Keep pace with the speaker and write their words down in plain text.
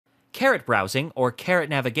Caret browsing, or Caret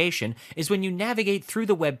navigation, is when you navigate through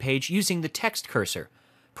the web page using the text cursor.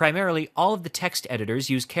 Primarily, all of the text editors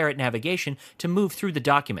use Caret navigation to move through the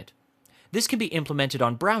document. This can be implemented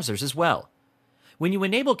on browsers as well. When you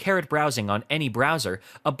enable Caret browsing on any browser,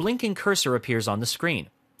 a blinking cursor appears on the screen.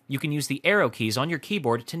 You can use the arrow keys on your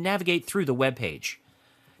keyboard to navigate through the web page.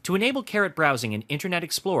 To enable Caret browsing in Internet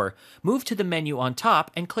Explorer, move to the menu on top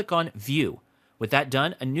and click on View. With that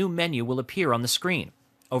done, a new menu will appear on the screen.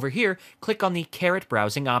 Over here, click on the Caret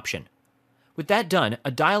browsing option. With that done,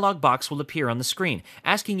 a dialog box will appear on the screen,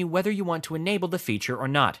 asking you whether you want to enable the feature or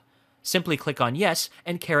not. Simply click on Yes,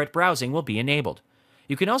 and Caret browsing will be enabled.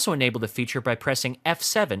 You can also enable the feature by pressing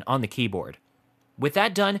F7 on the keyboard. With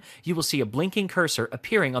that done, you will see a blinking cursor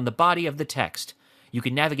appearing on the body of the text. You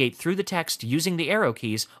can navigate through the text using the arrow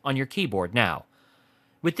keys on your keyboard now.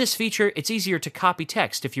 With this feature, it's easier to copy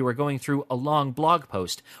text if you are going through a long blog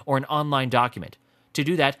post or an online document. To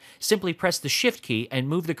do that, simply press the Shift key and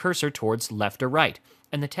move the cursor towards left or right,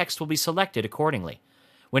 and the text will be selected accordingly.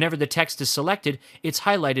 Whenever the text is selected, it's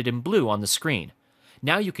highlighted in blue on the screen.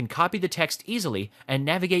 Now you can copy the text easily and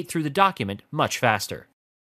navigate through the document much faster.